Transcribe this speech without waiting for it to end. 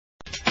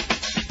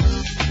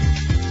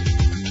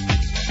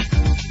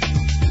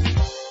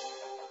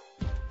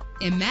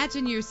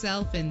Imagine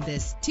yourself in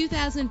this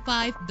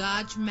 2005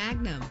 Dodge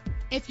Magnum.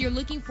 If you're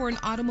looking for an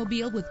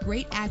automobile with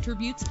great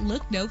attributes,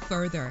 look no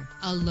further.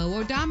 A low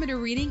odometer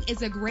reading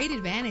is a great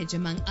advantage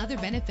among other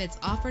benefits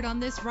offered on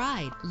this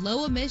ride.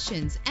 Low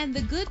emissions and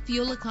the good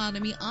fuel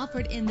economy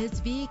offered in this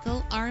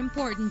vehicle are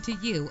important to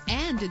you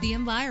and to the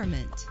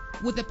environment.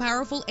 With a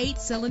powerful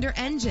 8-cylinder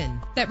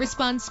engine that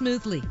responds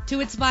smoothly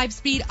to its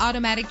 5-speed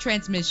automatic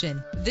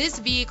transmission, this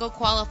vehicle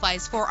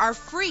qualifies for our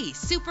free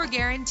Super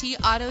Guarantee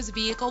Autos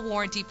Vehicle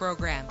Warranty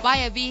Program. Buy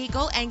a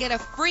vehicle and get a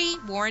free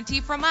warranty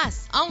from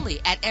us only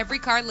at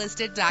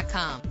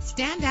everycarlisted.com.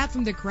 Stand out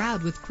from the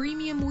crowd with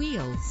premium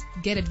wheels.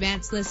 Get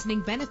advanced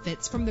listening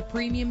benefits from the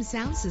premium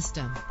sound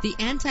system. The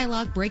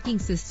anti-lock braking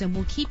system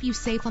will keep you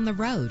safe on the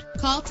road.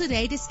 Call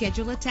today to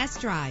schedule a test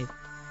drive.